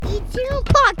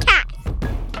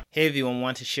Hey everyone,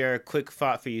 want to share a quick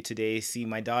thought for you today. See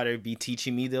my daughter be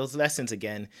teaching me those lessons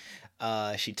again.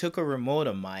 She took a remote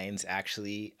of mine's,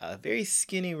 actually, a very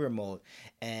skinny remote,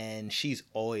 and she's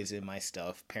always in my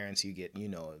stuff. Parents, you get,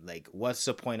 like, what's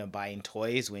the point of buying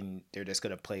toys when they're just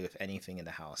gonna play with anything in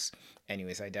the house?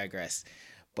 Anyways, I digress.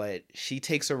 But she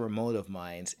takes a remote of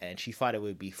mine's, and she thought it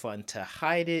would be fun to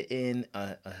hide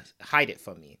it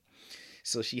from me.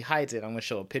 So she hides it. I'm gonna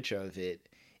show a picture of it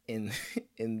in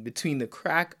in between the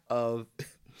crack of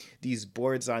these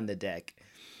boards on the deck,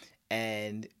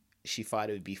 and she thought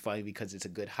it would be funny because it's a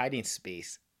good hiding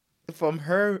space. From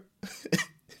her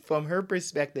from her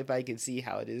perspective, I can see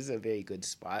how it is a very good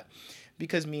spot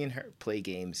because me and her play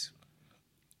games.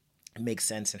 It makes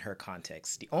sense in her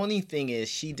context. The only thing is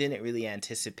she didn't really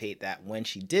anticipate that when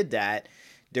she did that,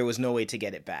 there was no way to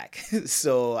get it back.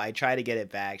 So I tried to get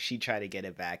it back. She tried to get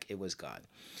it back. It was gone.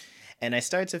 And I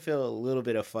started to feel a little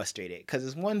bit of frustrated because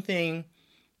it's one thing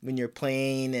when you're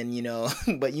playing and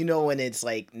but when it's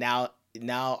like now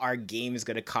our game is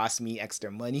gonna cost me extra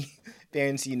money.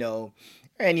 Parents, or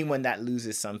anyone that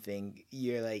loses something,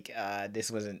 you're like,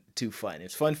 this wasn't too fun.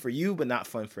 It's fun for you, but not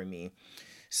fun for me.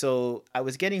 So I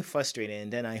was getting frustrated,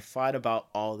 and then I thought about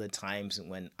all the times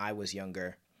when I was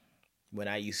younger, when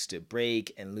I used to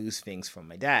break and lose things from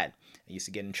my dad. I used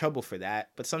to get in trouble for that,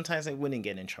 but sometimes I wouldn't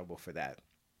get in trouble for that.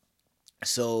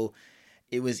 So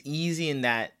it was easy in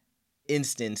that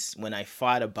instance when I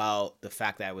thought about the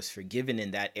fact that I was forgiven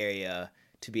in that area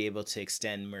to be able to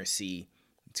extend mercy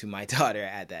to my daughter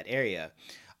at that area.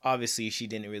 Obviously, she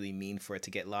didn't really mean for it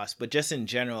to get lost, but just in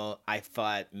general, I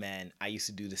thought, man, I used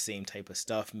to do the same type of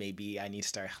stuff. Maybe I need to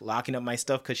start locking up my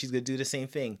stuff because she's going to do the same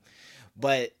thing.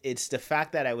 But it's the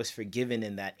fact that I was forgiven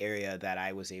in that area that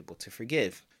I was able to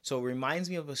forgive. So it reminds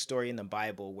me of a story in the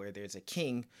Bible where there's a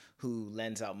king who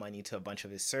lends out money to a bunch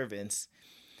of his servants,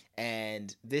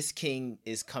 and this king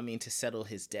is coming to settle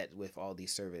his debt with all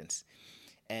these servants.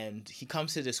 And he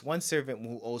comes to this one servant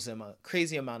who owes him a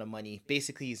crazy amount of money.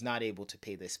 Basically, he's not able to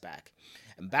pay this back.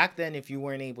 And back then, if you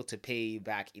weren't able to pay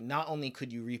back, not only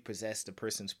could you repossess the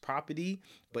person's property,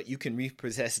 but you can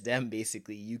repossess them.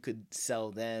 Basically, you could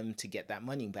sell them to get that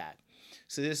money back.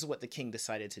 So this is what the king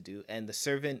decided to do. And the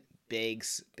servant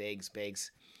begs,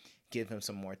 give him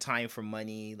some more time for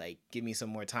money. Like, give me some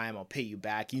more time, I'll pay you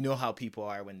back. You know how people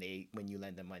are when you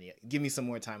lend them money. Give me some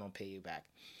more time, I'll pay you back.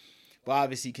 But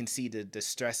obviously, you can see the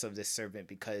distress of this servant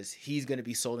because he's going to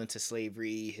be sold into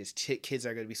slavery. His kids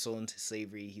are going to be sold into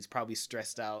slavery. He's probably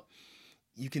stressed out.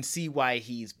 You can see why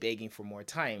he's begging for more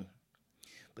time.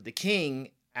 But the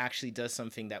king actually does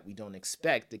something that we don't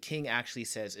expect. The king actually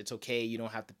says, it's okay, you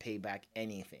don't have to pay back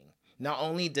anything. Not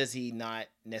only does he not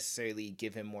necessarily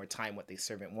give him more time, what the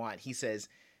servant want, he says,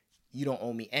 you don't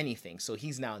owe me anything. So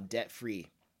he's now debt free.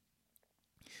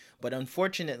 But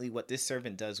unfortunately, what this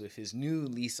servant does with his new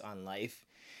lease on life,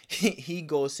 he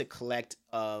goes to collect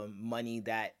money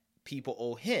that people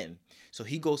owe him. So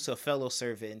he goes to a fellow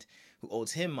servant who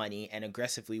owes him money and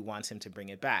aggressively wants him to bring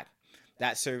it back.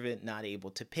 That servant, not able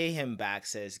to pay him back,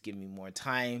 says, give me more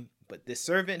time. But this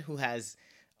servant who has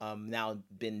now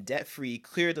been debt free,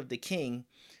 cleared of the king,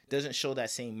 doesn't show that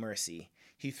same mercy.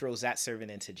 He throws that servant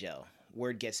into jail.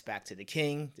 Word gets back to the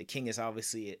king. The king is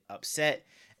obviously upset,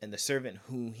 and the servant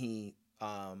whom he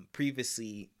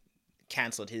previously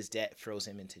canceled his debt throws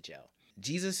him into jail.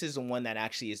 Jesus is the one that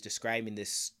actually is describing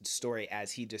this story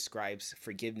as he describes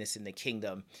forgiveness in the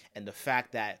kingdom, and the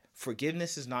fact that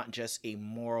forgiveness is not just a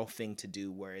moral thing to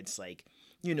do where it's like,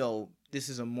 this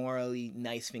is a morally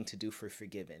nice thing to do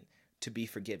to be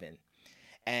forgiven.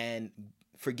 And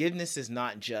forgiveness is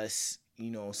not just,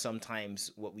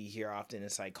 sometimes what we hear often in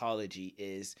psychology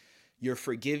is you're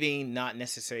forgiving not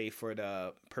necessarily for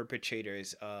the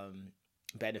perpetrator's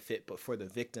benefit, but for the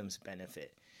victim's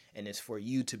benefit. And it's for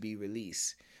you to be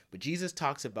released. But Jesus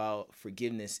talks about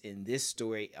forgiveness in this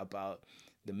story about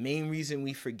the main reason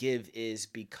we forgive is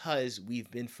because we've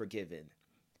been forgiven.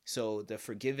 So the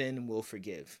forgiven will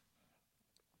forgive.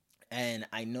 And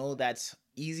I know that's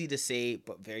easy to say,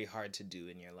 but very hard to do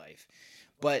in your life.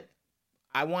 But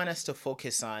I want us to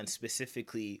focus on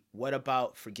specifically what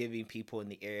about forgiving people in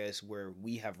the areas where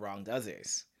we have wronged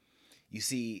others. You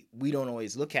see, we don't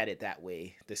always look at it that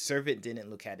way. The servant didn't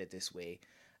look at it this way.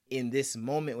 In this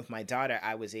moment with my daughter,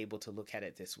 I was able to look at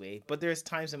it this way. But there's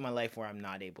times in my life where I'm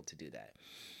not able to do that.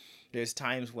 There's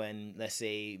times when, let's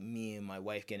say, me and my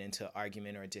wife get into an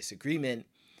argument or a disagreement,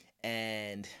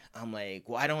 and I'm like,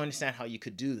 well, I don't understand how you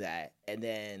could do that. And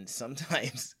then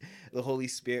sometimes the Holy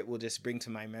Spirit will just bring to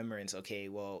my remembrance, okay,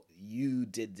 well, you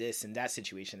did this in that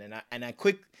situation.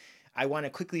 I want to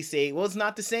quickly say, well, it's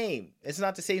not the same. It's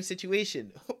not the same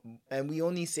situation. And we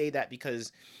only say that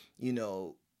because, you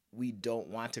know, we don't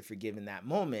want to forgive in that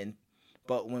moment.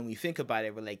 But when we think about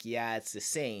it, we're like, yeah, it's the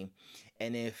same.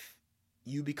 And if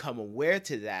you become aware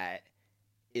to that,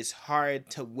 it's hard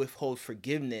to withhold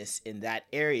forgiveness in that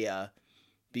area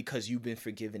because you've been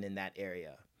forgiven in that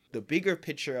area. The bigger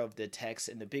picture of the text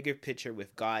and the bigger picture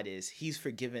with God is He's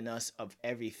forgiven us of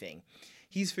everything.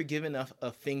 He's forgiven us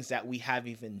of things that we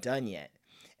haven't even done yet.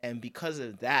 And because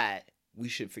of that, we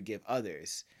should forgive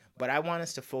others. But I want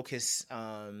us to focus,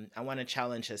 I want to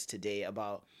challenge us today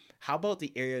about how about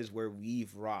the areas where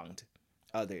we've wronged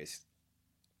others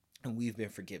and we've been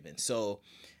forgiven. So,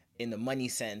 in the money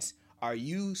sense, are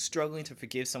you struggling to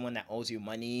forgive someone that owes you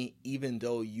money even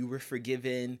though you were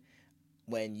forgiven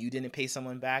when you didn't pay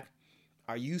someone back?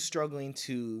 Are you struggling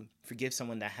to forgive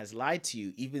someone that has lied to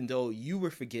you even though you were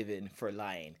forgiven for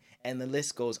lying? And the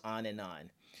list goes on and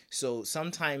on. So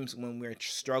sometimes when we're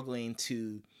struggling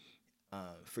to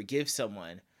forgive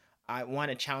someone, I want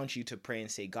to challenge you to pray and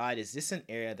say, God, is this an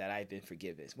area that I've been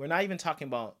forgiven? We're not even talking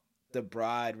about the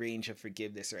broad range of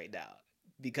forgiveness right now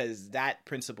because that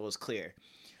principle is clear.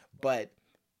 But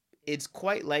it's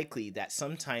quite likely that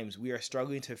sometimes we are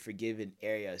struggling to forgive in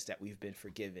areas that we've been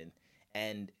forgiven.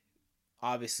 And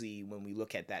obviously, when we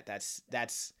look at that,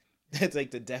 that's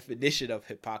like the definition of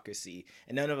hypocrisy.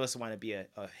 And none of us want to be a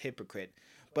hypocrite.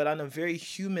 But on a very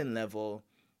human level,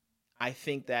 I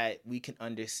think that we can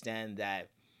understand that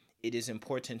it is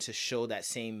important to show that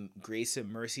same grace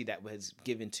and mercy that was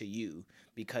given to you.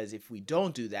 Because if we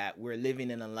don't do that, we're living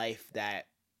in a life that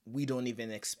we don't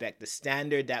even expect. The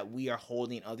standard that we are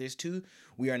holding others to,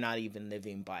 we are not even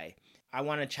living by. I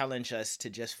want to challenge us to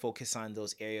just focus on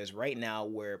those areas right now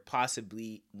where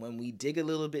possibly when we dig a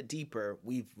little bit deeper,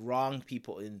 we've wronged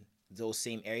people in those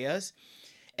same areas.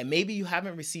 And maybe you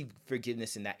haven't received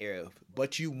forgiveness in that area,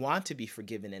 but you want to be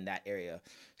forgiven in that area.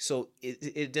 So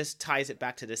it just ties it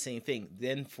back to the same thing.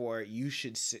 Then you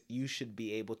should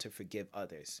be able to forgive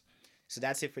others. So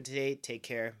that's it for today. Take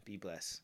care. Be blessed.